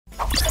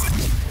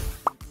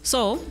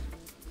So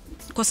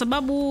kwa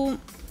sababu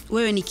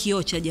wewe ni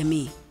kioo cha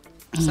jamii.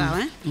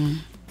 Sawa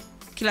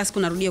Kila siku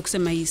narudia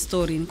kusema hii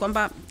story ni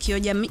kwamba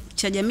kioo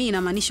cha jamii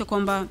inamaanisha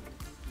kwamba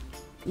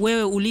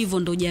wewe ulivyo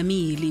ndo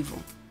jamii ilivyo.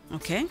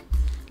 Okay?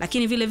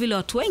 Lakini vile vile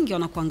watu wengi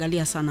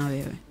wanakuangalia sana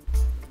wewe.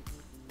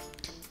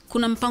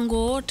 Kuna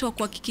mpango wote wa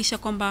kuhakikisha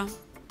kwamba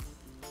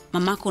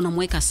mamako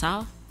unamweka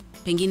sawa?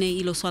 Pengine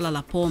hilo swala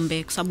la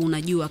pombe kwa sababu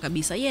unajua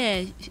kabisa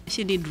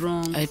she did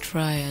wrong. I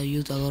try, I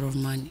use a lot of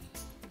money.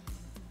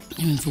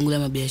 Nimefungulia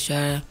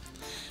mabiashara.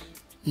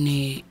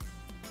 Ni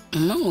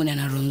mamangu ni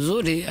ana roho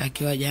nzuri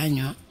akiwa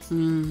hajanywa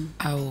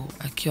au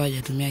akiwa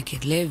hajatumia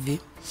kilevi.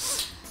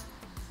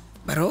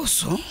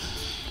 Baroso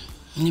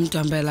ni mtu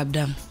ambaye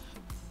labda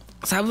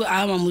sababu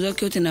maamuzi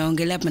yake yote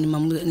naongelea hapa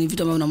ni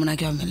vitu ambavyo naona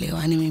akiwa amelewa.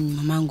 Yaani mimi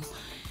mamangu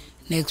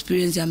na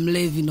experience ya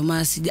mlevi ndo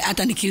maana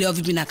hata nikilewa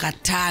vipi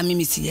nakataa,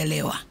 mimi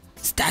sijalewa.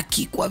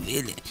 Sitaki kwa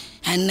vile.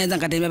 Yaani naweza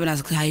nikatembea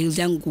na hali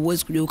yangu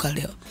huwezi kujua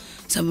ukalewa.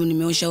 Sababu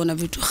nimeoshaona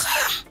vitu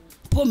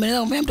pombe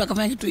naweza kumfanya mtu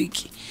akafanya kitu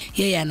hiki.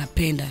 Yeye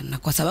anapenda na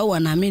kwa sababu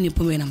anaamini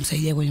pombe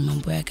inamsaidia kwenye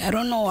mambo yake. I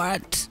don't know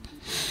what.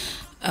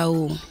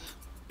 Au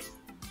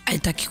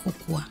haitaki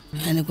kukua.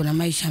 Yaani kuna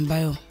maisha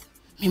ambayo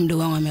mimi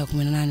mdogo wangu miaka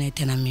 18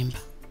 tena mimba.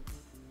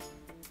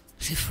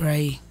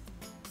 Sifurahi.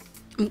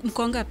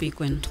 Mko ngapi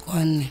kwenu? Tuko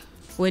 4.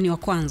 Wewe ni wa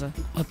kwanza?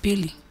 Wa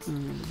pili.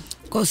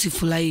 Kwa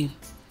sifurahi.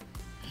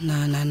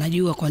 Na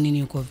najua kwa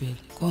nini uko vile.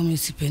 Kwa mimi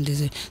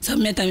sipendeze.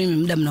 Sababu hata mimi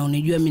muda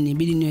mnaonijua mimi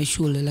nibidi niwe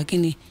shule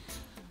lakini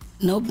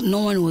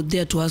no one was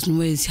there to ask me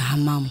where is her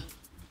mom.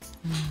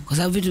 Kwa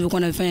sababu vitu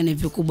vilikuwa navifanya ni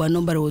vikubwa,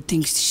 nobody would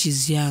think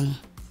she's young.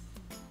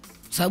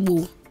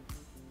 Sababu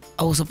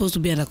I was supposed to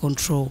be under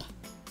control.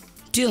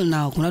 Till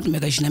now kuna watu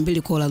miaka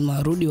 22 kwa lazima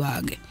warudi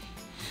waage.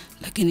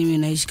 Lakini mimi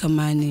naishi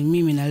kama ni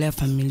mimi nalea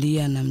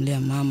familia, namlea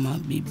mama,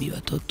 bibi,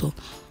 watoto.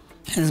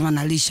 Lazima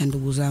nalisha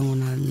ndugu zangu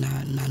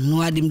na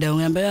nuadi mda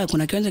wangu ambaye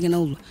kuna kiwanja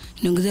kinauzwa.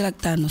 Niongezea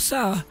 500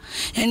 sawa.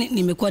 Yaani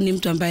nimekuwa ni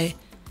mtu ambaye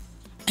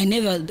I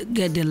never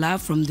get the love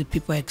from the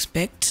people I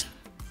expect.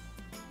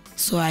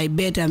 So I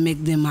better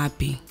make them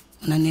happy.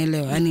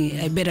 Unanielewa? Yaani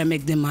I better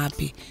make them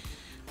happy.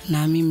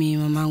 Na mimi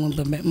mamangu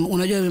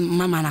unajua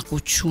mama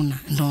anakuchuna.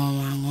 Ndio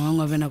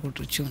mamangu anapenda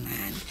kutuchuna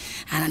yani.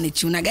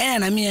 Ananichuna gani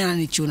na mimi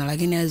ananichuna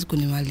lakini hawezi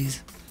kunimaliza.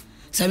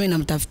 Sasa mimi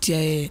namtafutia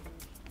yeye.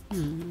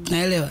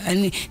 Naelewa.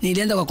 Yaani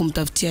nilianza kwa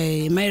kumtafutia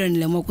yeye. Myra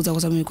niliamua kuza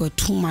kwa sababu nilikuwa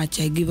too much.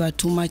 I give her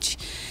too much.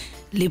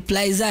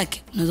 Reply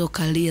zake unaweza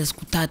kalia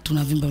siku 3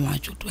 na vimba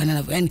macho tu.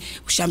 Yaani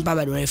ushampa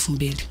bado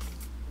 $2000.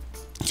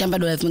 Chamba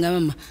 $2000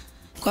 mama.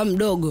 Kwa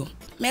mdogo.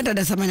 Mimi hata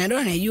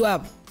 $80 najua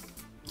hapo.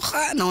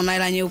 Naona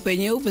ila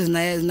nyeupe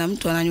zina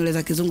mtu ana nywele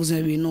za kizungu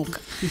zimebinuka.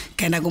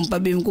 Kaenda kumpa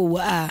bibi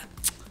mkubwa.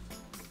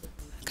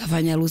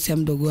 Kafanya harusi ya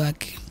mdogo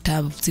wake.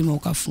 Tabu mzima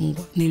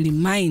ukafungwa.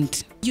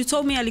 Nilimind. You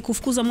told me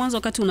alikufukuza mwanzo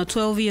wakati una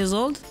 12 years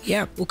old.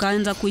 Yeah.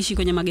 Ukaanza kuishi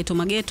kwenye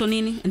mageto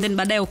nini? And then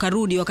baadaye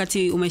ukarudi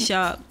wakati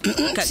umesha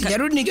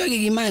sijarudi nikiwa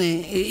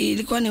Gigimane.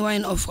 Ilikuwa ni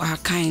one of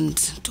her kind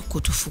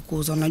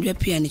kutufukuza. Unajua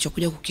pia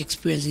nilichokuja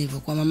kukiexperience hivyo.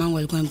 Kwa mamangu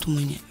alikuwa mtu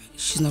mwenye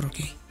she's not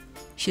okay.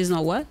 She's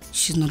not what?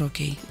 She's not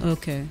okay.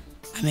 Okay.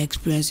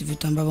 Experience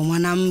vitu ambavyo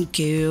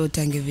mwanamke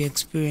yote angevi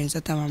experience.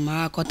 Hata mama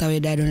yako, hata wewe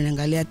dada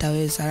unaangalia, hata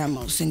wewe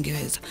Salama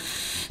usingeweza.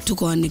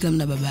 Tuko andika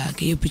na baba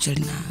yake. Hiyo picha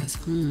linaanza.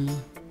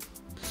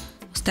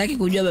 Sitaki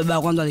kujua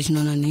baba kwanza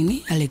alishinda na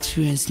nini,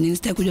 experience nini.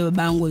 Sitaki kujua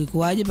baba yangu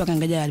alikuwaje mpaka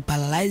ngaja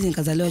aliparalyze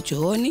nikazaliwa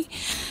chooni.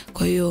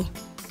 Kwa hiyo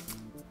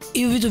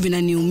hivi vitu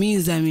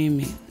vinaniumiza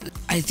mimi.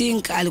 I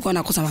think alikuwa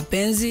anakosa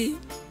mapenzi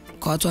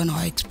kwa watu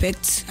wanao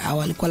expect,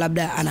 au alikuwa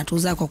labda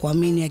anatuza kwa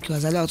kuamini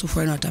akiwazaliwa watu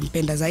fulani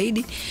watampenda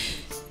zaidi.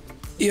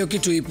 Hiyo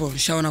kitu ipo.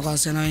 Shaona kwa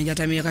sana wengi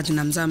hata mimi wakati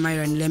namzaa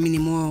Myra niliamini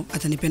moyo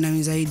atanipenda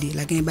mimi zaidi,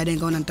 lakini baadaye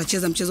nikaona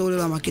nitacheza mchezo ule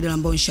wa makida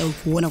ambao nishawahi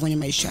kuona kwenye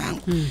maisha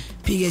yangu.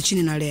 Piga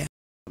chini na lea.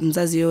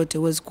 Mzazi yote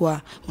huwezi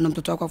kuwa una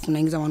mtoto wako afu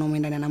unaingiza mwanaume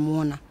ndani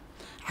anamuona.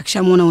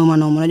 Akishamuona wewe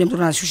mwanaume unajua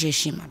mtoto anashusha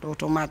heshima, ndio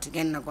automatic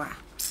yani na kwa.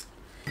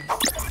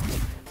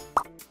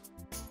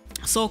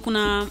 So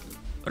kuna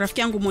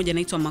rafiki yangu mmoja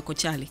anaitwa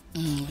Makochali.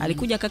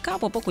 Alikuja kakaa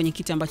hapo kwenye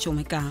kiti ambacho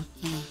umekaa.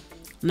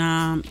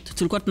 Na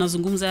tulikuwa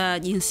tunazungumza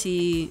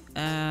jinsi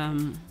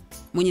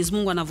Mwenyezi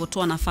Mungu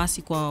anavotoa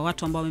nafasi kwa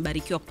watu ambao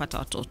wamebarikiwa kupata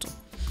watoto.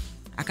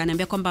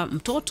 Akaniambia kwamba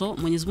mtoto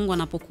Mwenyezi Mungu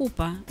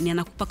anapokupa ni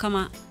anakupa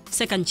kama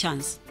second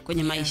chance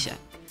kwenye maisha.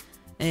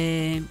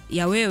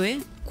 Ya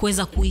wewe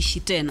kuweza kuishi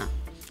tena.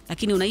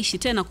 Lakini unaishi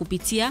tena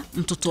kupitia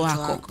mtoto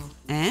wako.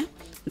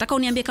 Nataka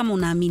uniambie kama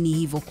unaamini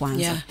hivyo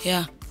kwanza.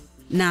 Yeah.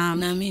 Na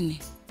naamini.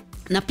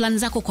 Na plan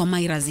zako kwa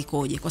Myra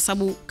zikoje? Kwa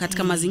sababu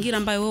katika mazingira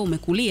ambayo wewe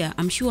umekulia,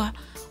 I'm sure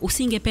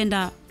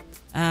usingependa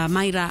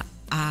Myra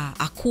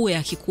akue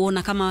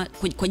akikuona kama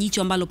kwa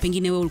jicho ambalo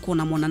pengine wewe ulikuwa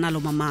unamwona nalo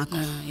mamako.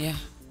 Yeah.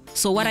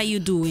 So what are you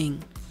doing?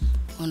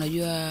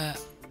 Unajua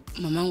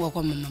mamangu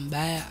alikuwa mama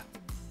mbaya,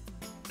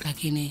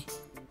 lakini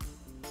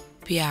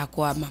pia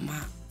hakuwa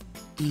mama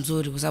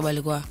mzuri kwa sababu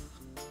alikuwa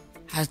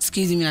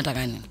hasikizi mimi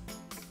nataka nini.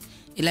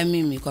 Ila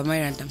mimi kwa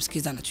Myra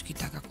nitamsikiza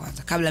anachokitaka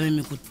kwanza kabla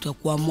mimi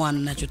kuamua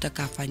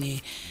ninachotaka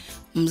afanye.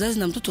 Mzazi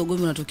na mtoto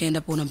ugomvi unatokea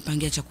endapo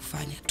unampangia cha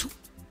kufanya tu.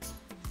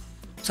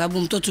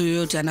 Sababu mtoto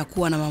yoyote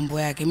anakuwa na mambo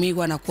yake. Mimi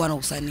nilikuwa nakuwa na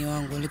usanii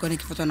wangu. Nilikuwa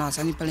nikifuatwa na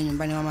wasanii pale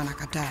nyumbani, mama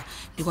anakataa.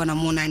 Nilikuwa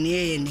namuona ni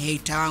yeye ni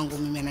hater wangu,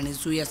 mimi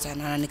ananizuia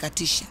sana,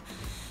 ananikatisha.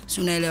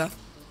 Si unaelewa?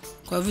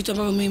 Kwa vitu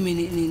ambavyo mimi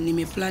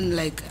nimeplan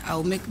like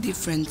I'll make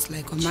difference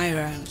like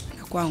Omira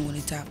na kwangu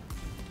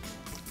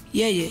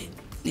yeye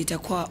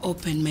nitakuwa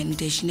open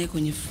meditation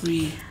kwenye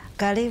free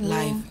karibu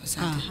live.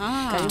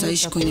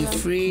 Tutaishi kwenye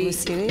free.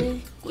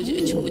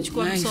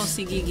 Chukua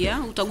msosi Gigy,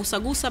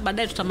 utagusagusa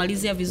baadaye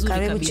tutamalizia vizuri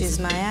kabisa. Karibu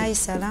cheese mayai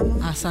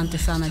salama. Asante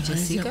sana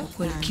Jessica.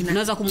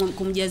 Unaweza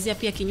kumjazia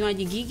pia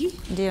kinywaji Gigy?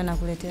 Ndio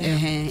nakuletea.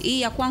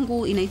 Hii ya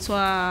kwangu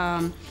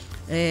inaitwa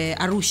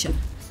Arusha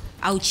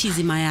au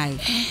cheese mayai.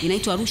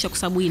 Inaitwa Arusha kwa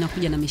sababu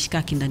inakuja na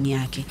mishikaki ndani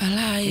yake.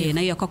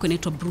 Na hiyo kwako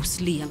inaitwa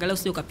Bruce Lee. Angalau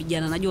usije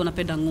ukapigana. Najua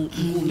unapenda ngumi.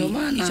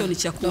 Hicho ni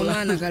chakula. Ndio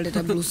maana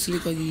kaleta Bruce Lee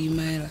kwa Gigy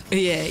Maela.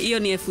 Hiyo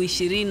ni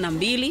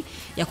 22,000,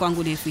 ya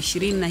kwangu ni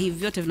 20,000 na hivi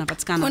vyote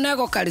vinapatikana.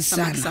 Unako kali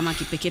sana.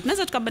 Samaki pekee.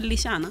 Tunaweza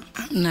tukabadilishana.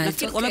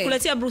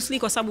 Wamekuletea Bruce Lee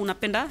kwa sababu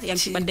unapenda ya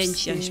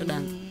kibadenchi ya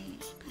Shodan.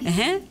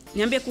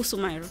 Niambie kuhusu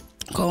Myra.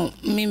 Kwa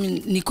mimi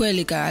ni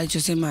kweli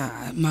alichosema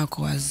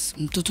Marco was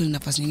mtoto ni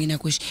nafasi nyingine ya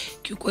kuishi.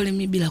 Kiukweli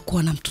mimi bila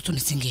kuwa na mtoto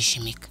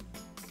nisingeheshimika.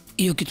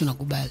 Hiyo kitu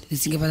nakubali.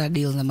 Nisingepata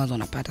deals ambazo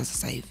napata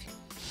sasa hivi.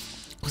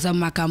 Kwa sababu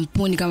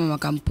makampuni kama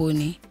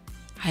makampuni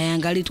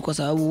hayaangalii tu kwa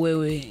sababu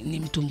wewe ni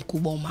mtu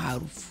mkubwa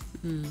maarufu.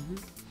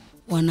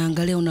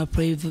 Wanaangalia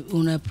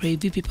una play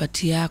vipi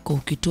pati yako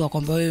ukitoa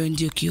kwamba wewe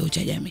ndio kioo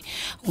cha jamii.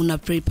 Una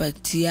play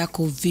pati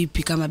yako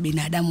vipi kama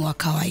binadamu wa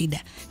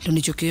kawaida. Ndio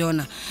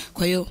nilichokiona.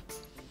 Kwa hiyo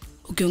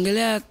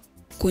ukiongelea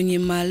kwenye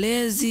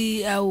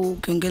malezi au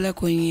ukiongelea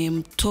kwenye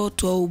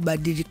mtoto au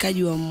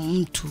ubadilikaji wa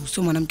mtu,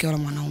 sio mwanamke wala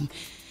mwanaume.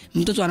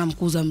 Mtoto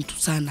anamkuza mtu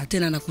sana,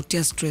 tena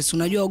anakutia stress.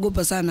 Unajua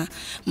ogopa sana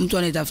mtu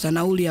anayetafuta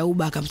nauli ya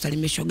Uber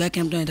akamsalimia shoga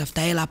yake, mtu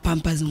anayetafuta hela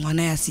Pampers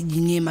mwanae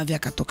asijinyema vya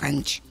katoka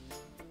nje.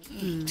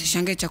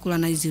 Sishangae chakula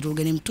na hizi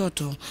roga ni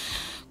mtoto.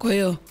 Kwa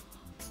hiyo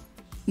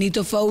ni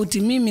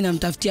tofauti. Mimi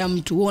namtafutia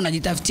mtu, wewe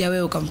unajitafutia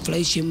wewe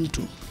ukamfurahishe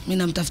mtu. Mimi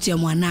namtafutia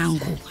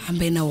mwanangu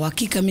ambaye na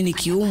uhakika mimi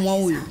nikiumwa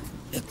huyu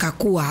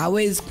kakua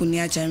hawezi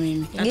kuniacha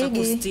mimi.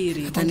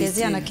 Atakustiri.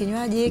 Ongezea na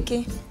kinywaji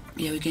hiki.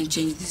 Yeah, we can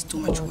change this too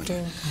much.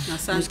 Okay.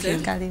 Asante.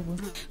 Karibu.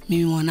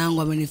 Mimi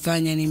mwanangu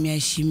amenifanya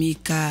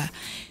nimeheshimika.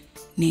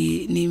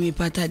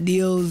 Nimepata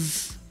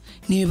deals.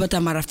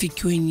 Nimepata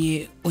marafiki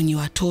wenye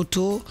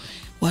watoto,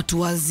 watu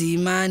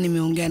wazima.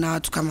 Nimeongea na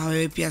watu kama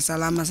wewe pia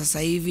Salama sasa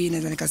hivi.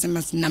 Naweza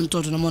nikasema na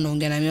mtoto naona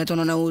naongea na mimi. Watu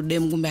wanaona huyu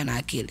dem kumbe ana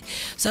akili.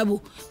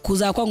 Sababu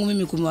kuzaa kwangu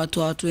mimi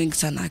kumewatoa watu wengi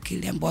sana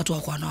akili ambao watu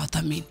wako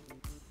wanawathamini.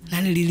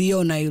 Na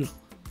nililiona hilo.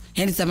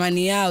 Yaani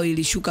thamani yao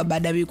ilishuka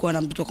baada ya kuwa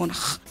na mtoto kona.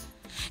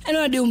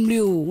 Hadi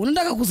umliu,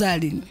 unataka kuzaa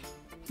lini?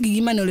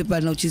 Gigy Mane yule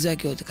pale na uchizi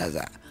wake wote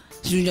kaza.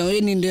 Sijui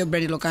yeye ndio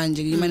Brady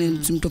Lokanje. Gigy Mane ni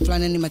mtu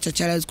fulani ni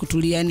machachara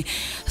kutulia yani.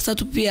 Sasa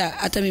tu pia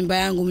hata mimba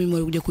yangu mimi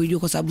walikuja kuijua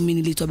kwa sababu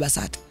mimi nilitoa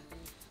BASATA.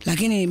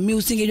 Lakini mimi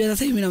usingejua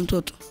sasa hivi na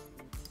mtoto.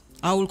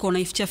 Au ulikuwa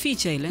unaificha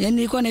ficha ile? Yaani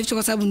nilikuwa naificha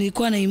kwa sababu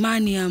nilikuwa na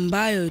imani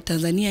ambayo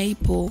Tanzania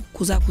ipo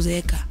kuzaa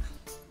kuzeeka.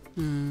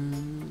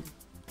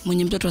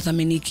 Mwenye mtoto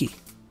athaminiki.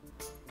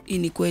 Hii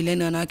ni kweli,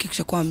 yani wanawake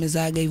kisha kwa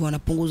wamezaga hivyo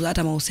wanapunguza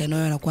hata mahusiano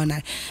yao yanakuwa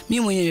naye.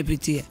 Mimi mwenyewe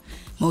nimepitia.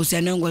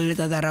 Mahusiano yangu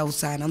yalileta dharau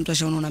sana. Mtu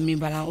ashaona una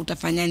mimba na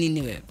utafanya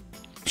nini wewe?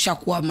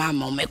 Ushakuwa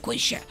mama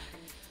umekwisha.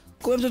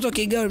 Kwa mtoto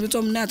kigao,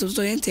 mtoto mnato,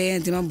 mtoto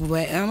yente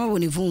mambo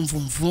ni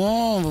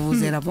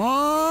vuvuzela.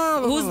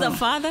 Who's the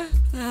father?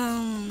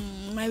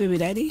 My baby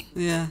daddy.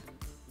 Yeah.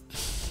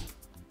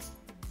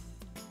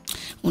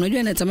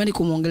 Unajua natamani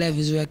kumuongelea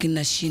vizuri lakini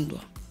nashindwa.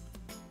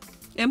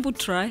 Embu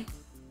try.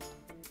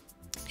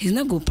 He's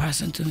not a good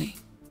person to me.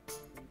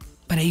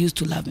 But I used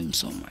to love him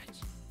so much.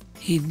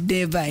 He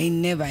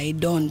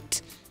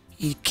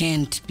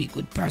can't be a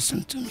good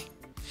person to me.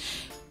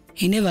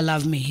 He never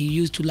loved me.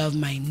 He used to love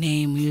my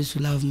name. He used to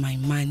love my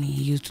money.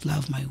 He used to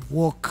love my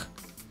work.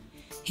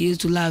 He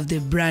used to love the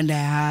brand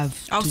I have.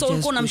 Also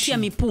ulikuwa unamtia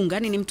mipunga,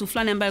 yani ni mtu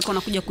fulani ambaye alikuwa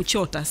anakuja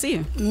kuchota,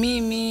 sio?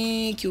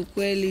 Mimi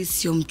kiukweli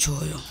sio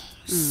mchoyo.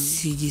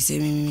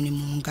 Sijisemi mimi ni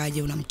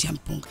muungaje unamtia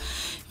mpunga.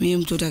 Mimi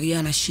mtu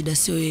atakija na shida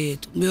sio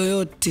yetu.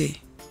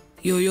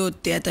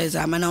 Yoyote hata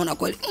za maana una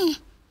kweli.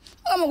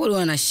 Kama kweli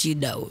wana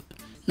shida huyo.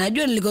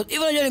 Najua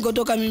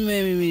nilikotoka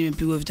mimi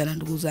nimepigwa vita na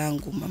ndugu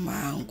zangu, mama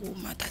yangu,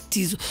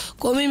 matatizo.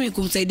 Kwa mimi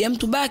kumsaidia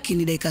mtu baki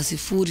ni dakika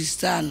 0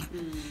 sana.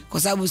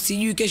 Kwa sababu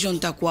sijui kesho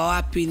nitakuwa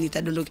wapi,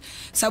 nitadondoka.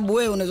 Sababu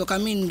wewe unaweza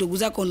kama ndugu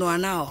zako ndo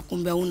wanao,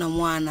 kumbe huna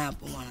mwana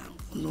hapo mwanangu.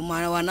 Ndio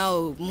maana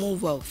wanao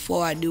move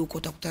forward huko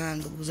utakutana na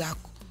ndugu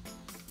zako.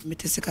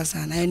 Nimeteseka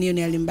sana. Hiyo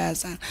ni hali mbaya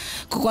sana.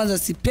 Kwa kwanza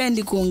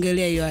sipendi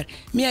kuongelea hiyo hali.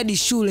 Mimi hadi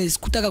shule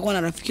sikutaka kuwa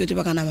na rafiki yote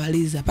mpaka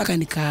namaliza, mpaka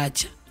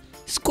nikaacha.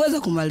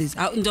 Sikuweza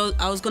kumaliza.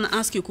 I was going to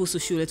ask you kuhusu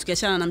shule.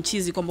 Tukiachana na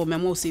mchizi kwamba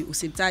umeamua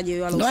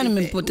usitaje wala ndio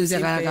nimempotezea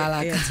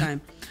haraka.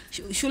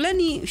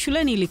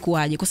 Shuleni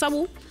ilikuwaje? Kwa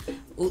sababu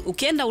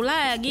ukienda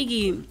Ulaya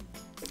Gigy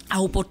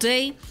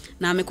haupotei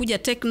na amekuja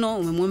Techno,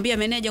 umemwambia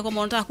meneja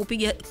kwamba unataka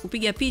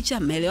kupiga picha,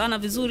 mmeelewana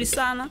vizuri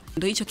sana.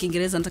 Ndio hicho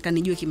Kiingereza nataka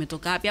nijue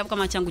kimetoka wapi. Hapo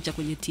kama changu cha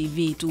kwenye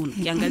TV tu.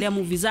 Ukiangalia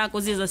movie zako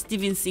zile za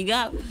Steven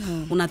Seagal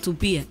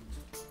unatupia.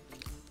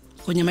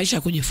 kwenye maisha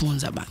ya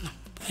kujifunza bana.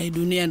 Hii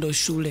dunia ndo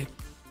shule.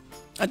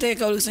 Hata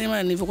kama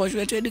ulisema nilivyokuwa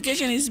shule,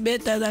 education is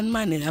better than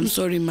money. I'm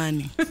sorry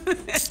money.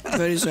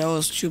 Very so I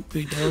was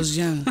stupid. I was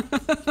young.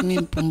 Mimi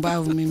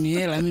mpumbavu, mimi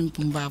hela, mimi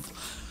mpumbavu.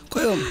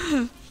 Kwa hiyo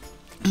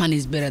money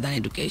is better than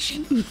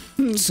education.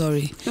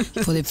 Sorry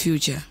for the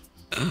future.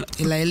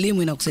 Ila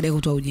elimu inakusaidia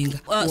kutoa ujinga.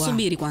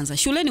 Subiri kwanza.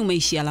 Shuleni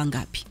umeishia la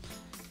ngapi?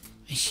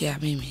 Meishia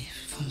mimi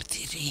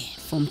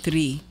Form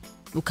 3.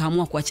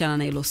 Ukaamua kuachana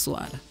na hilo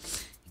swala.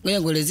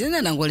 Ngoja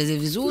ngolezena na ngoleze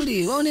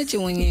vizuri. Wewe unache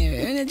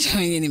mwenyewe.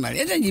 Ni mali.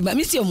 Hata jiba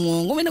mimi sio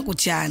muongo, mimi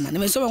nakuchana.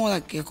 Nimesoma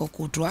kwanza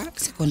kutwa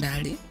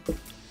sekondari.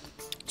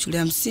 Shule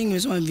ya msingi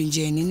nimesoma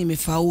Vinjeni,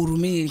 nimefaulu.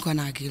 Mimi nilikuwa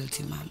na akili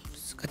timamu.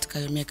 Katika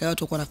miaka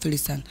yote nilikuwa nafeli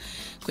sana.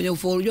 Kwenye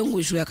ufaulu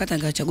wangu shule ya kata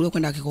nikachaguliwa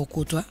kwenda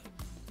kukutwa.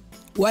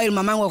 While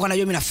mamangu alikuwa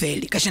anajua mimi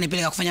nafeli. Kasha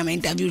nipeleka kufanya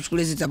interview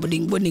shule za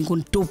boarding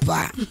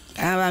kunitupa.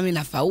 Kama mimi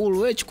nafaulu,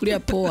 wewe chukulia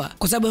poa.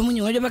 Kwa sababu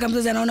mwenyewe unajua paka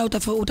mzazi anaona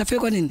utafeli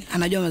kwa nini?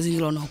 Anajua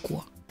mazingira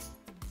unaokuwa.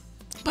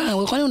 Bana,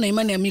 kwa nini una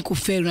imani ya mimi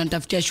kufeli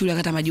unanitafutia shule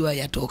hata majua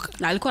hayatoka?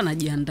 Na alikuwa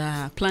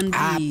anajiandaa plan B.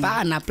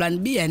 Hapana, plan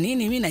B ya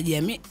nini? Mimi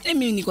najiamini.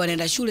 Mimi nilikuwa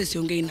naenda shule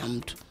siongei na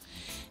mtu.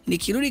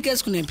 Nikirudi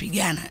kesho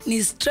kunipigana.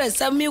 Ni stress.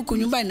 Sababu mimi huko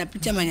nyumbani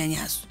napitia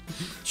manyanyaso.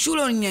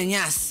 Shule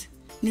uninyanyasi.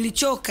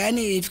 Nilichoka,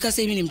 yani ilifika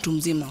sasa hivi ni mtu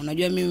mzima.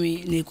 Unajua mimi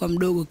nilikuwa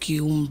mdogo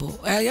kiumbo.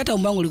 Hata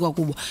umbo wangu ulikuwa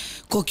kubwa.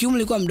 Kwa kiumbo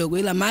nilikuwa mdogo,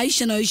 ila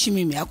maisha nayoishi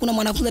mimi hakuna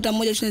mwanafunzi hata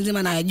mmoja shule nzima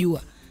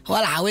anayajua.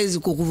 Wala hawezi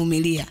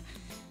kukuvumilia.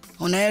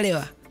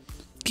 Unaelewa?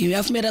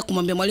 Kiafu mimi hata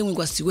kumwambia mwalimu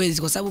nilikuwa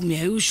siwezi kwa sababu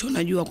miayusho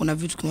najua kuna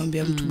vitu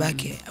kumwambia mtu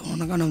bake.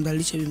 Unaonekana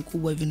unamdhalilisha bibi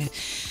mkubwa hivi.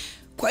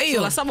 Kwa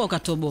hiyo la 7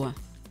 ukatoboa.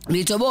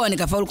 Nilitoboa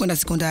nikafaulu kwenda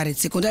sekondari.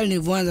 Sekondari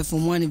nilivyoanza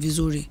form 1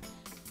 vizuri.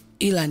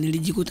 Ila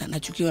nilijikuta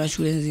nachukiwa na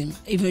shule nzima.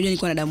 Hivi unajua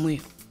nilikuwa na damu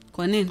hiyo.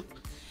 Kwa nini?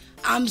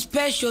 I'm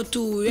special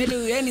tu.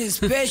 Yani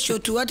special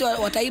tu. Watu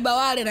wataiba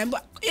wale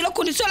naambia ilo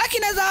kundi sio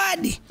lakini na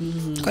zawadi.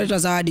 Kwa hiyo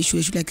zawadi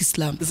shule ya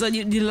Kiislamu.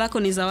 Jina lako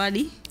ni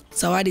Zawadi?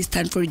 Zawadi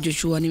Stanford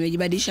Joshua.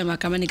 Nimejibadilisha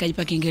mahakamani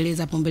nikajipa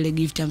Kiingereza hapo mbele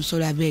gift I'm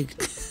sorry I beg.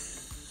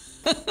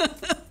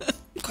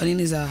 Kwa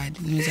nini Zawadi?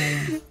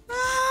 Nimezawadi.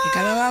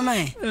 Kama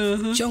mama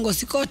chongo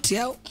sikoti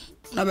au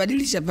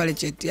unabadilisha pale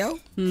cheti au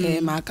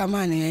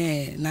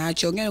mahakamani na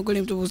chongeni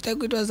kule mtu usitaki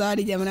kuitwa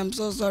Zawadi jamani I'm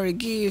so sorry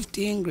gift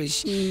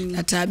English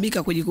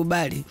nataabika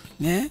kujikubali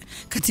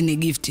kati ni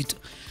gift tu.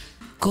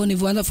 Kwa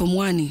nilivyoanza form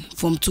 1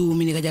 form 2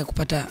 mimi nikaja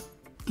kupata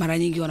mara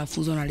nyingi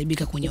wanafunzi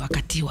wanalibika kwenye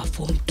wakati wa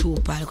form 2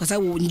 pale kwa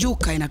sababu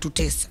njuka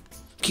inatutesa.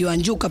 Kiwa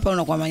njuka pale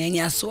unakuwa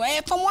manyanyaso.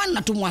 Form 1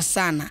 natumwa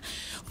sana.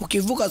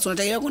 Ukivuka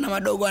tunatakiwa kuna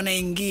madogo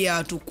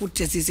anaingia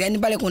tukute sisi. Yaani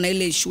pale kuna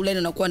ile shule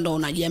unakuwa ndo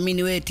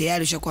unajiamini wewe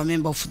tayari ushakuwa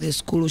member of the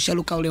school,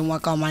 ushaluka ule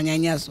mwaka wa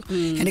manyanyaso.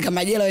 Yaani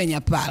kama jela wewe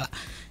nyapala.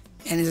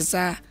 Yaani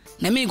sasa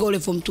na mimi niko ule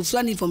form 2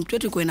 fulani form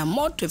 2 iko ina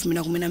moto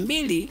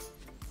 2012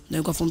 na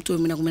niko form 2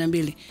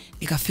 2012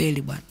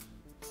 nikafeli bwana.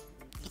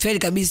 Feli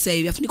kabisa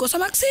hivi. Afu nikosa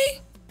maxi.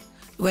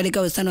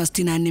 Walikawa sana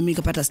 64 mimi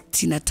nikapata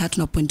 63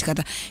 na point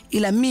kata.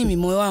 Ila mimi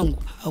moyo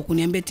wangu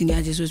haukuniambia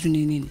tiniache sio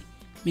nini.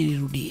 Mimi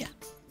nirudia.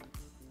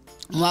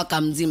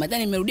 Mwaka mzima.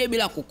 Tena nimerudia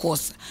bila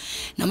kukosa.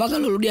 Na mwaka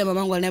nilorudia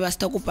mamangu aliniambia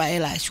sitakupa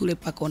hela shule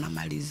paka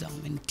unamaliza.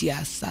 Umenitia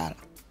hasara.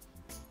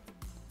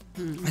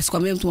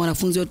 Asikwambie mtu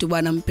mwanafunzi yote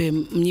bwana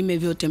mnyime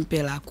vyote mpe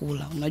hela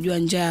kula. Unajua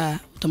njaa,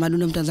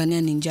 utamaduni wa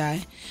Tanzania ni njaa.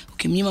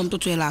 Ukimnyima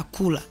mtoto hela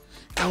kula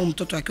au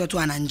mtoto akiwa tu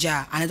ana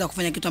njaa anaweza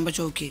kufanya kitu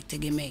ambacho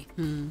ukitegemei.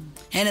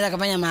 Anaweza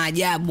kufanya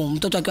maajabu.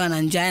 Mtoto akiwa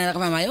ana njaa anaweza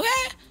kufanya maajabu.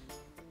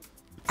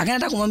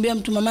 Akaenda kumwambia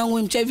mtu mamangu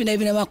mcha hivi na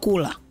hivi na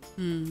makula.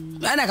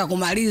 Yaani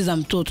akakumaliza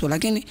mtoto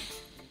lakini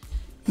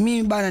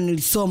mimi bana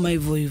nilisoma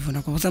hivyo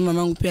na kwa sababu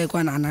mamangu pia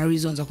alikuwa ana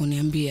reasons za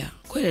kuniambia.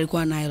 Kweli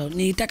alikuwa na hilo.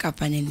 Nilitaka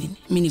afanye nini?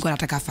 Mimi nilikuwa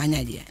nataka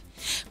afanyaje yani.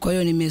 Kwa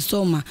hiyo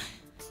nimesoma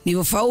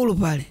nilipofaulu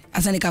pale.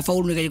 Sasa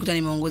nikafaulu nikajikuta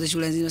nimeongoza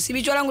shule nzima. Si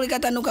bichwa langu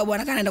likatanuka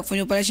bwana kaenda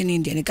kufanya operation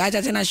India.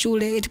 Nikaacha tena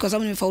shule eti kwa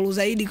sababu nimefaulu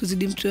zaidi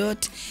kuzidi mtu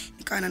yote.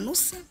 Nikawa na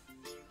nusa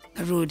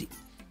narudi.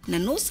 Na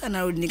nusa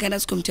narudi nikaenda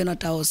siku mteno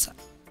taosa.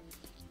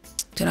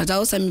 Tena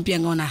taosa mimi pia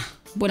ngaona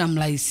mbona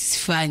mlaisi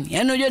sifanyi.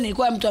 Yaani unajua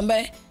nilikuwa mtu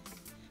ambaye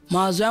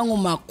mawazo yangu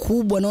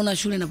makubwa naona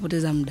shule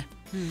napoteza muda.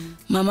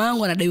 Mama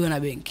yangu anadaiwa na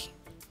benki.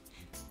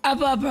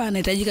 Hapa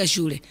anahitajika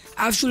shule.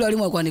 Alafu shule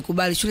walimu walikuwa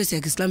nikubali shule si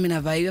ya Kiislamu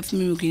na vibe. Alafu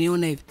mimi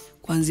ukiniona hivi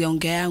kuanzia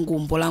ongea yangu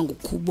umbo langu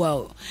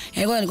kubwa.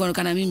 Yaani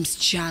nilikuwa mimi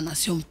msichana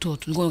sio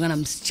mtoto. Nilikuwa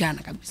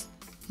msichana kabisa.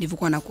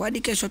 Nilivyokuwa nakuwa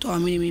hadi kesho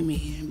hatawaamini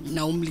mimi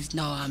na umri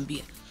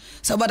nawaambia.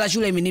 Sababu hata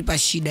shule imenipa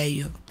shida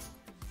hiyo.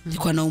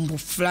 Nilikuwa na umbo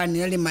fulani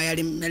yale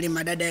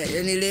madada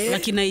yani ile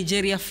lakini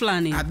Nigeria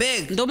fulani.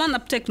 Ndio maana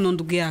tekno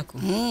ndugu yako.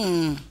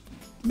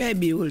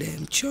 Baby ule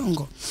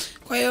mchongo.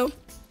 Kwa hiyo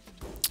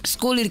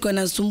school ilikuwa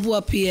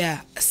inasumbua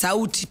pia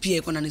sauti pia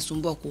ilikuwa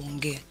inanisumbua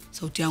kuongea.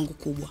 Sauti yangu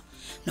kubwa.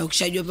 Na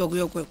ukishajua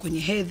pia kwenye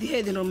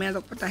hedhi ndio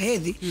umeanza kupata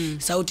hedhi,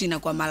 sauti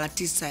inakuwa mara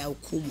 9 ya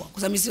ukubwa.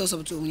 Kwa sababu mimi sio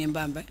sauti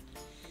nyembamba.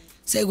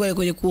 Sasa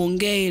kwenye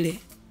kuongea ile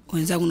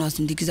wenzangu na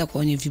wasindikiza kwa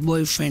wenye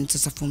boyfriend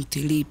sasa form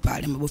 3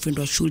 pale maboyfriend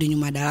wa shule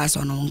nyuma darasa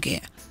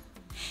wanaongea.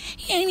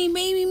 Yaani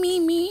baby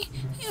mimi,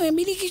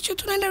 inabidi kicho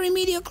tunaenda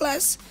remedial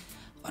class.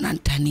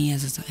 Wananitania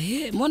sasa.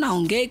 Mbona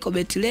ongea iko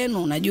beti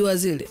lenu unajua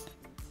zile?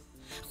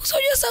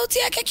 Usijue sauti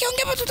yake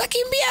akiongea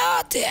tutakimbia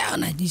wote.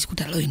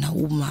 Anajikuta leo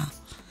inauma.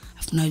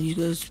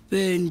 Najua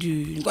sipendi.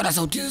 Niko na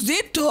sauti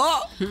nzito.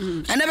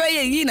 Anaba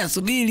yeye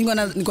inasubiri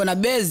niko na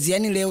bass,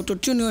 yani leo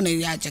autotune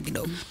unaiacha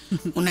kidogo.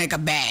 Unaweka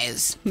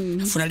bass.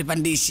 Afu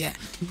unalipandisha.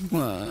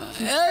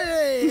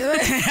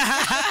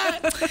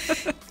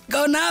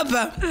 Kaona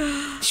hapa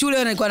shule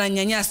wanaikuwa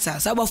wananyanyasa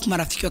sababu afu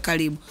marafiki wa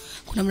karibu.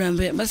 Kuna mtu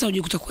anambia basi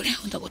unajua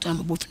utakuta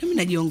na boyfriend. Mimi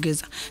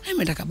najiongeza. Na mimi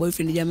nataka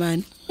boyfriend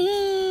jamani.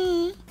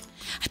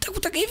 Hata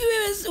kutaka hivi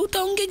wewe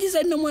utaongeje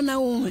zaidi na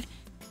mwanaume?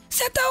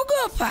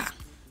 Sitaogopa.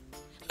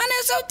 Maana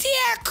sauti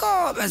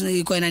yako basi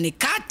nilikuwa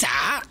inanikata.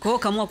 Kwa hiyo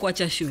kaamua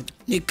kuacha shule.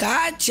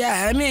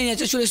 Nikaacha. Mimi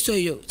niacha shule sio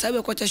hiyo. Sababu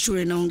ya kuacha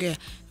shule naongea.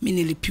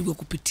 Mimi nilipigwa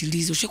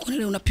kupitiliza. Ushakuwa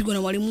leo unapigwa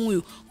na mwalimu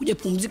huyu. Uje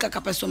pumzika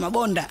kapaswa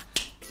mabonda.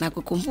 Na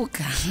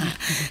kukumbuka.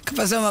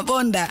 Kapaswa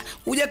mabonda.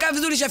 Uje kaa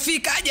vizuri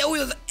shafika aje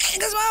huyo.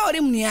 Nikasema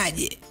walimu ni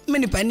aje. Mimi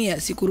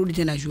nipania sikurudi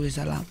tena shule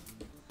Salama.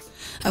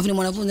 Alafu ni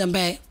mwanafunzi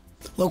ambaye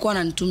walikuwa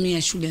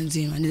wananitumia shule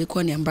nzima.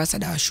 Nilikuwa ni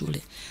ambassador wa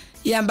shule.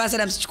 Ya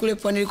ambassador msichukule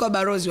kwa nilikuwa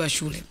barozi wa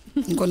shule.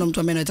 Nilikuwa ndo mtu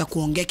ambaye anaweza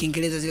kuongea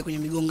Kiingereza zile kwenye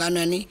migongano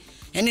yani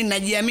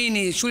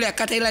ninajiamini shule ya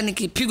kata ila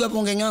nikipigwa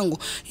pongenyo wangu.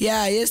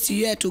 Yeah, yes,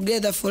 you are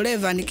together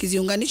forever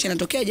nikiziunganisha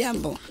natokea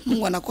jambo.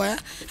 Mungu anakuwa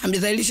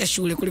amedhalilisha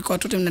shule kuliko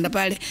watoto mnaenda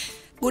pale.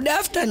 Good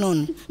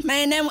afternoon.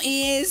 My name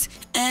is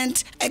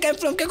and I come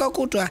from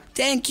Kutoa.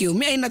 Thank you.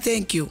 Me ina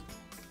thank you.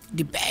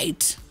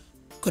 Debate.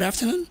 Good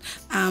afternoon.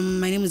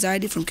 My name is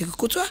ZILE from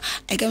Kutoa.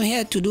 I come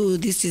here to do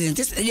this and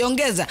this.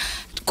 Jiongeza.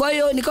 Kwa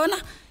hiyo nikaona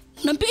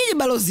mnampigije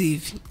balozi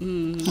hivi?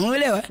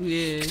 Unaelewa?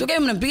 Yeah. Kitokea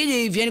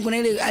mnampigije hivi yani kuna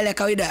ile hali ya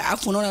kawaida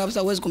afu unaona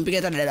kabisa uweze kumpiga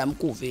hata dada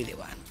mkuu vile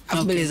bwana.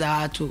 Afu mbele za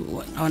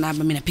watu naona hapa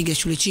mimi napiga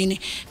shule chini,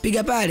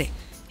 piga pale.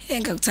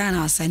 Nikakutana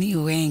na wasanii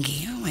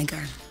wengi. Oh my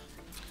god.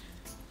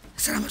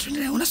 Salama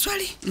tuendelee. Una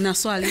swali? Na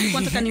swali.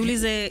 Nilikuwa nataka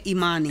niulize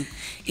imani.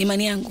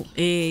 Imani yangu.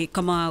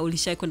 Kama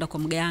ulishai kwenda kwa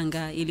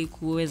mganga ili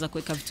kuweza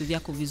kuweka vitu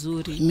vyako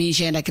vizuri. Mimi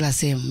nishaenda kila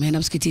sehemu. Nimeenda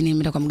msikitini,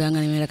 nimeenda kwa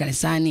mganga, nimeenda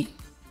kanisani,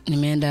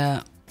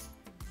 nimeenda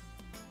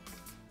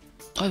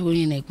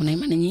kuna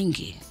imani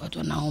nyingi watu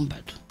wanaomba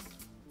tu.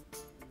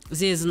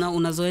 Zile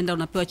unazoenda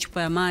unapewa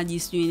chupa ya maji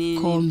sijui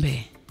nini.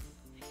 Kombe.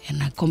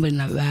 Na kombe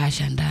lina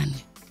bahasha ndani.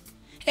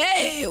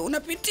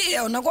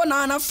 Unapitia unakuwa na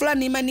wana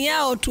fulani imani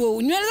yao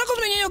tu. Nywele zako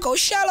zimenyoka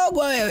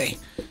ushalogwa wewe.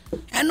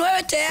 Yaani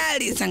wewe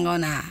tayari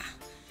sangaona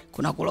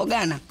kuna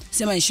kulogana.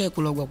 Sema nishoe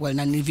kulogwa kwa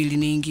na vile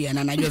niingia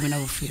na najua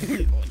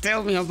vinavyofeel.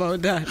 Tell me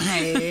about that.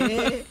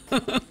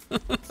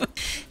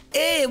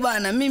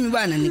 Bwana mimi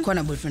bwana nilikuwa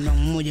na boyfriend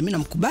wangu mmoja mimi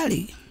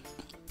namkubali.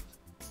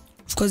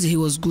 Of course he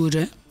was good.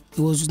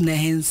 He was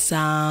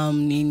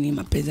handsome nini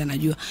mapenzi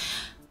anajua.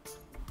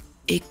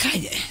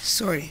 Kaja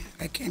sorry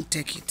I can't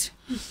take it.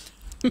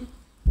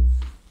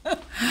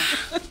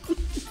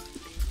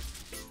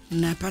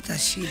 Napata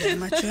shida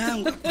macho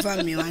yangu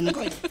kuvaa miwani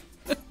ngoja.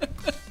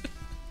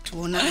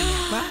 Tuonane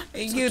hapa.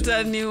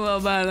 Utaniua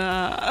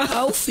bana.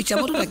 Au ficha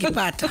moto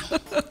utakipata.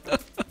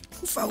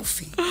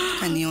 Ufi.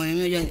 Kanione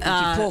mimi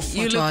unajua kipofu.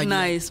 You look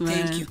nice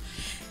man. Thank you.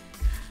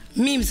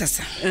 Mimi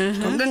sasa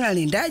kwa mganga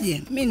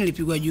alindaje? Mimi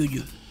nilipigwa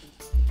juju.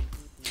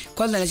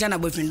 Kwanza niliachana na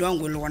boyfriend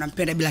wangu nilikuwa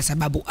nampenda bila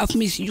sababu. Afu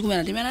mimi sijui kama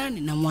anatembea na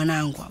nani na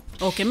mwanangu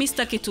hapo. Okay, mimi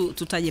sitaki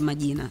tutaje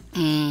majina.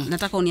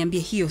 Nataka uniambie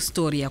hiyo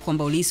story ya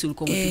kwamba ulihisi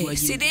ulikuwa umepigwa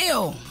juju. Si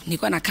ndio?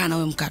 Nilikuwa nakaa na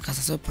wewe mkaka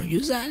sasa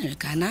producer,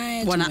 nimekaa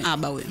naye. Bwana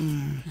Aba wewe.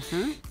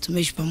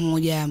 Tumeishi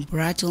pamoja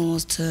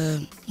almost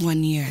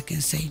 1 year I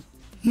can say.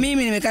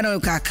 Mimi nimekaa na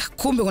wewe kaka.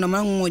 Kumbe kuna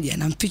mwanangu mmoja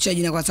namficha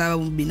jina kwa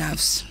sababu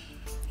binafsi.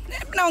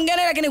 Naongea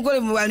naye lakini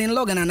kweli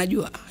aliniloga na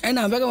anajua.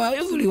 Naambia kama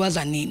hivi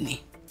uliwaza nini?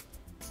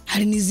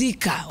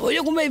 Alinizika.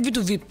 Unajua kumbe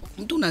vitu vipo.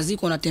 Mtu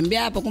unazika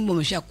unatembea hapa kumbe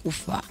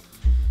umeshakufa.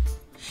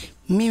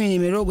 Mimi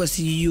nimerogwa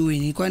sijui.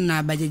 Nilikuwa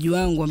na bajaji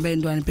wangu ambaye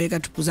ndo anipeleka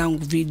tupu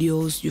zangu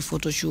videos, sijui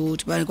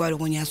photoshoot, bali kwa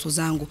kwenye aso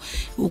zangu.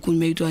 Huku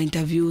nimeitwa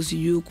interview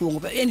sijui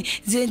huku. Yaani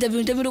zile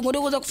interview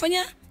ndogo za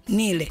kufanya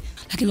nile.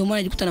 Lakini leo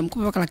mwana jikuta na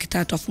mkopo mpaka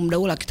 300,000 afu muda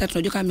ule 300,000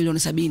 unajua kama milioni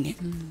 70.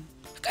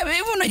 Kama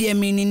hivyo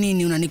unajiamini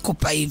nini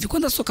unanikopa hivi?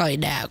 Kwanza sio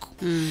kawaida yako.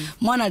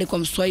 Mwana alikuwa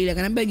Mswahili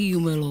akaniambia Gigy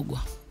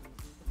umelogwa.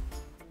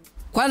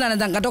 Kwanza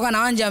anataka nikatoka na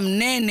wanja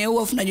mnene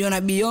huo afu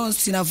najiona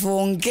Beyonce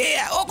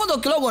navoongea. Kwanza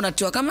kilogo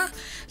unatiwa kama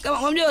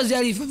unamjua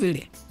ZILE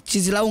vile.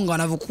 Chizi la unga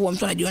wanavyokuwa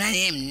mtu anajiona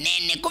yeye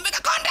mnene kumbe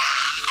kakonda.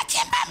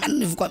 Chembamba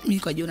nilivyokuwa mimi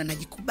kwa jiona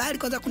najikubali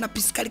kwanza kuna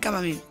piskali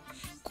kama mimi.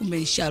 Kumbe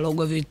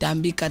nishalogwa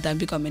vitambika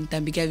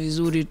wamenitambikia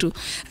vizuri tu.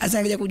 Sasa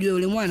nilikuja kujua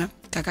yule mwana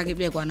kakake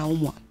pia kwa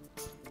anaumwa.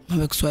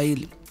 Mambo ya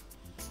Kiswahili.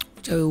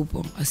 Chawe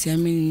upo.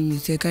 Asiamini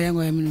serikali yangu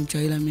haiamini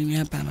mchawi mimi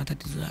hapa na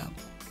matatizo yangu.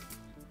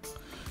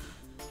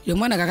 Yule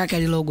mwana kakake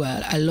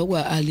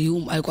alilogwa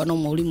alikuwa na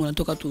ulimi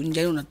unatoka tu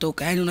nje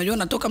unatoka. Yaani unajua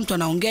unatoka mtu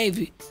anaongea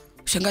hivi.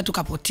 Ushangaa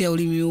tukapotea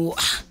ulimi huo.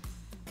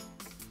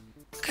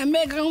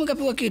 Kaambia kama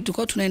kapigwa kitu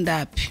kwa tunaenda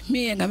wapi?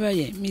 Mimi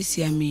nikamwambia mimi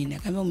siamini.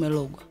 Akamwambia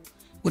umelogwa.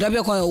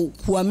 Utapia kwa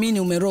kuamini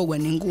umerogwa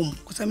ni ngumu.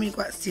 Kwa sababu mimi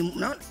kwa simu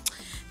unaona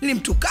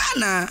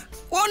nilimtukana.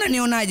 Waona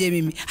nionaje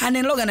mimi?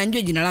 Ananiloga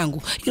anajua jina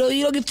langu.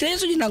 Hilo gift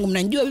lenyewe jina langu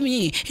mnanijua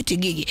mimi eti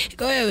Gigy.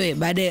 Kwa wewe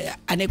baadaye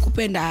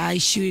anayekupenda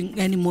aishi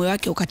yani moyo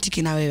wake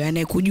ukatiki na wewe.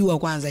 Anayekujua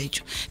kwanza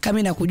hicho. Kama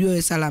mimi nakujua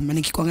wewe Salama,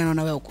 nikikuangana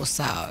na wewe uko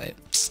sawa wewe.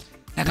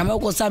 Na kama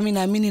uko sawa mimi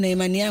naamini na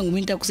imani yangu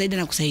mimi nitakusaidia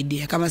na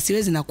kusaidia. Kama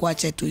siwezi na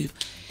kuacha tu hivyo.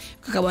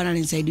 Kaka bwana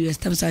nisaidie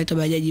stamsawaita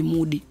bajaji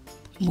Mudi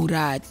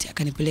Murati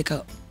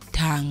akanipeleka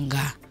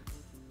Tanga.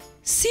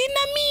 Sina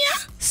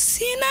mia,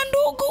 sina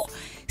ndugu.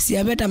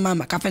 Siapeta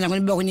mama kafanya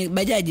kunibeba kwenye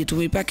bajaji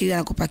tumepaki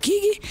na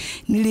kupakigi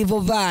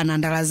nilivovaa na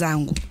ndala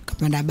zangu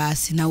kapanda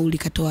basi nauli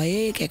katoa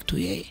yeye kitu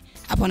yeye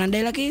hapo na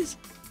ndela kizi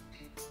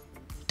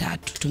 3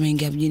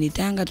 tumeingia mjini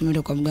Tanga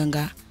tumeenda kwa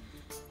mganga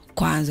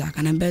kwanza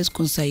akanambia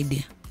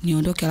sikusaidia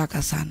niondoke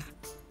haraka sana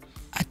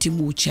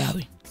atibu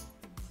uchawi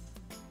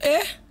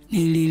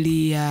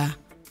nililia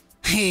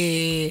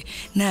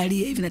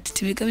nalia hivi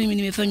natetemeka mimi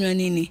nimefanywa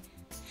nini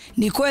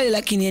ni kweli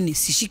lakini yani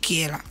sishiki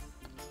hela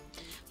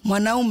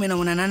mwanaume na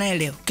mwanana naye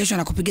leo kesho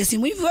anakupigia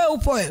simu hivi wewe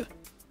upo wewe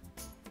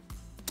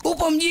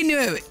upo mjini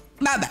wewe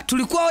baba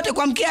tulikuwa wote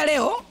kwa mkia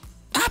leo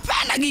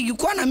hapana Gigy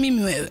kwa na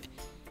mimi wewe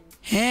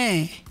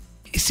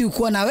si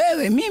uko na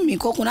wewe mimi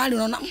kwa kuna hali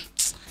unaona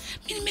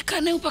mimi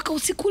nimekaa naye mpaka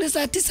usiku ule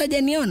saa 9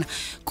 hajaniona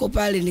kwa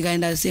pale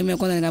nikaenda sehemu ya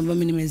kwanza nikamwambia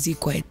mimi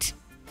nimezikwa eti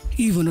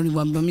hivyo ndo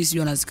nilimwambia mimi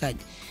sijui nazikaje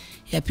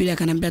ya pili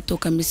akanambia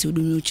toka mimi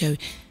sihudumii uchawi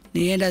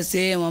nienda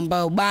sehemu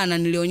ambao bana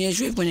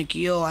nilionyeshwa hivi kwenye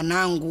kioo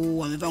wanangu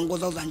wamevaa nguo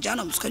zao za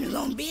njano msukanyo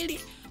zao mbili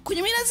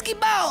kwenye minazi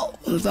kibao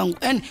wamevaa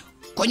yani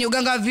kwenye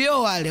uganga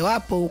vioo wale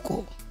wapo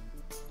huko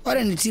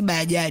wale ni tiba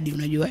ya jadi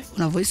unajua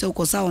unavoisa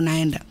huko sawa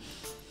unaenda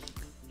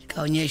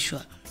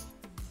kaonyeshwa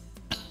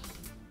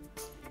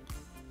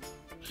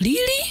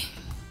lili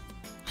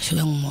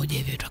shoga mmoja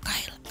hivi tu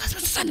Kaila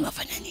sasa ni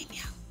wafanya nini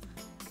hao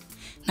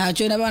na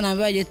achoenda bana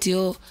anambia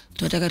tio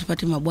tunataka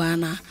tupate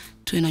mabwana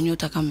tuwe na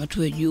nyota kama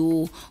tuwe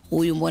juu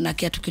huyu mbona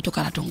kia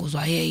tukitoka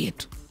natongozwa yeye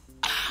tu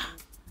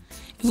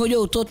hivyo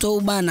jo utoto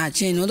huu bana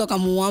acheni unaweza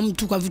kumuua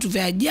mtu kwa vitu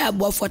vya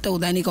ajabu afu hata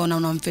udhanika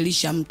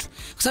unamfelisha mtu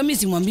kwa sababu mimi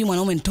simwambii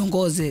mwanaume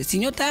nitongoze si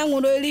nyota yangu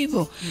ndio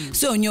ilivyo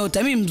sio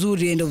nyota mimi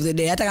mzuri end of the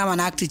day hata kama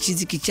na act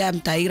chizi kichaa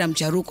mtaira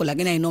mcharuko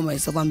lakini I know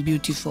myself I'm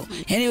beautiful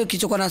yani wewe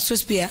kichoko na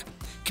stress pia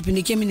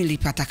kipindi kile mimi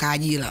nilipata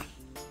kaajira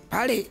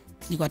pale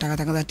niko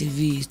tangaza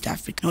TV East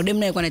Africa na dem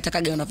naye kwa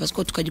anataka gaona nafasi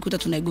kwa tukajikuta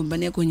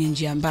tunaigombania kwenye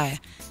njia mbaya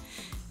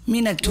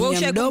mimi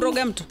natumia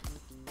mdomo mtu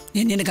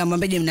nini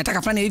kamwambia je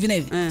nataka fulani hivi na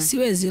hivi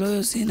siwezi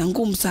leo sina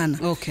ngumu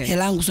sana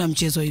hela yangu sio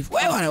mchezo hivi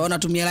wewe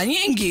wanatumia hela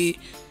nyingi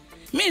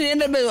mimi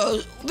nienda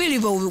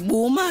vilivyo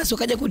buma sio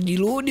kaja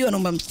kujirudi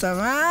wanaomba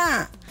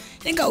msamaha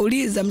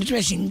nikauliza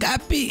mlitumia shilingi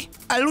ngapi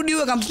alirudi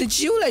yule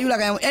kamsnichi yule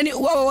yani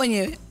wao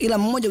wenyewe ila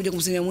mmoja kuja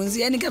kumsemea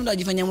mwenzie yani kama mtu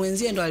ajifanya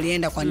mwenzie ndo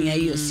alienda kwa nia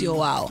hiyo sio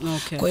wao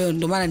kwa hiyo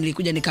ndo maana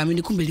nilikuja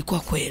nikaamini kumbe ilikuwa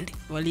kweli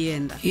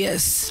walienda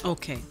yes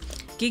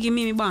Gigy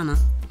mimi bwana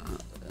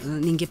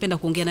ningependa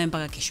kuongea naye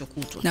mpaka kesho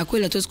kutwa na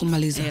kweli hatuwezi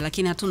kumaliza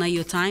lakini hatuna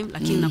hiyo time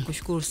lakini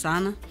nakushukuru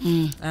sana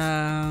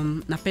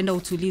napenda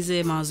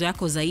utulize mawazo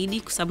yako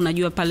zaidi kwa sababu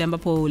najua pale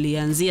ambapo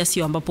ulianzia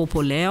sio ambapo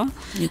upo leo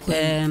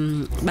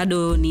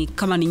bado ni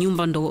kama ni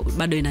nyumba ndo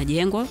bado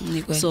inajengwa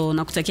so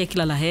nakutakia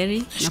kila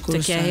laheri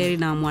nakutakia heri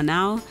na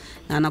mwanao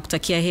na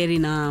nakutakia heri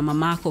na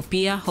mamako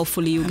pia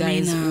hopefully you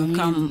guys will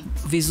come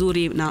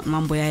vizuri na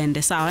mambo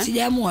yaende sawa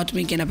sijaamua watu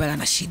wengine na pala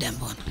na shida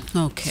mbona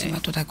sema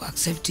tutaka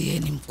accept yeye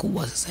ni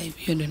mkubwa sasa hivi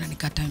hiyo ndio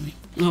inanikata mimi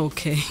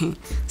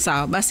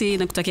sawa basi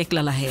nakutakia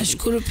kila laheri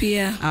nashukuru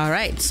pia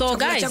alright so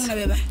guys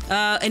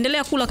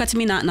endelea kula wakati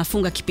mimi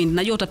nafunga kipindi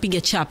najua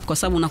utapiga chap kwa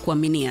sababu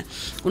nakuaminia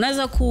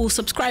unaweza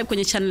kusubscribe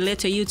kwenye channel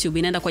yetu ya YouTube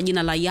inaenda kwa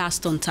jina la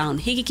Yaston Town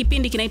hiki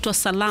kipindi kinaitwa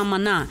Salama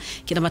na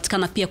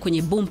kinapatikana pia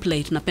kwenye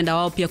Boomplay tunapenda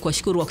wao pia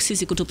kuwashukuru wa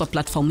sisi kutupa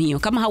platform hiyo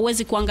kama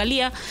hauwezi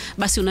kuangalia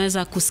basi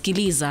unaweza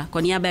kusikiliza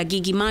kwa niaba ya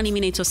Gigy Money mimi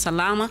naitwa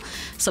Salama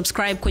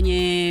subscribe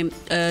kwenye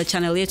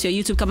channel yetu ya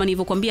YouTube kama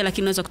nilivyokuambia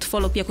lakini unaweza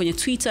kutufollow pia kwenye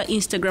Twitter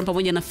Instagram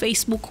pamoja na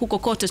Facebook huko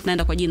kote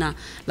tunaenda kwa jina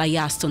la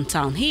Yaston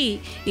Town hii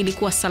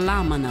ilikuwa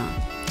Salama na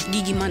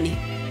Gigy Money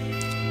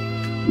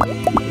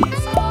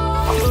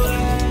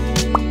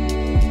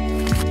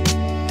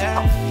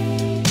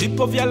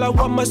vipo vya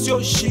lawama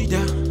sio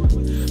shida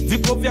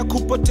vipo vya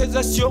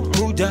kupoteza sio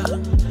muda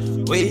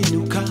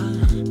wenuka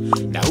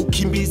na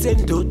ukimbize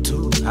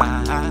ndoto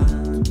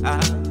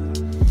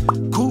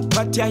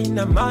kupatia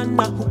ina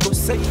maana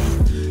hukosei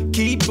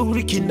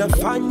kiburi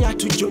kinafanya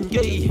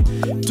tujongei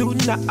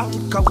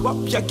tunaamka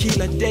wapya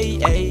kila day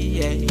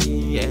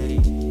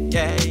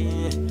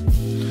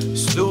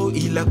slow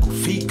ila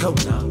kufika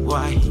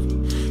unawahi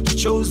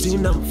chozi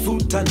na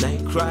mfuta na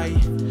cry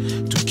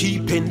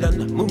tukipenda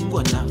na Mungu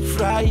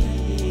anafurahi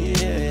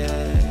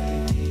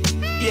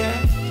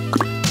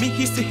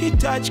mimi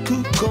sihitaji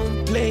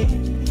kucomplain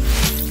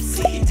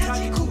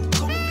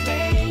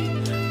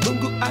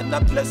Mungu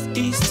ana bless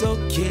is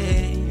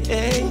okay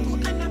Mungu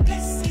ana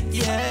bless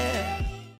yeah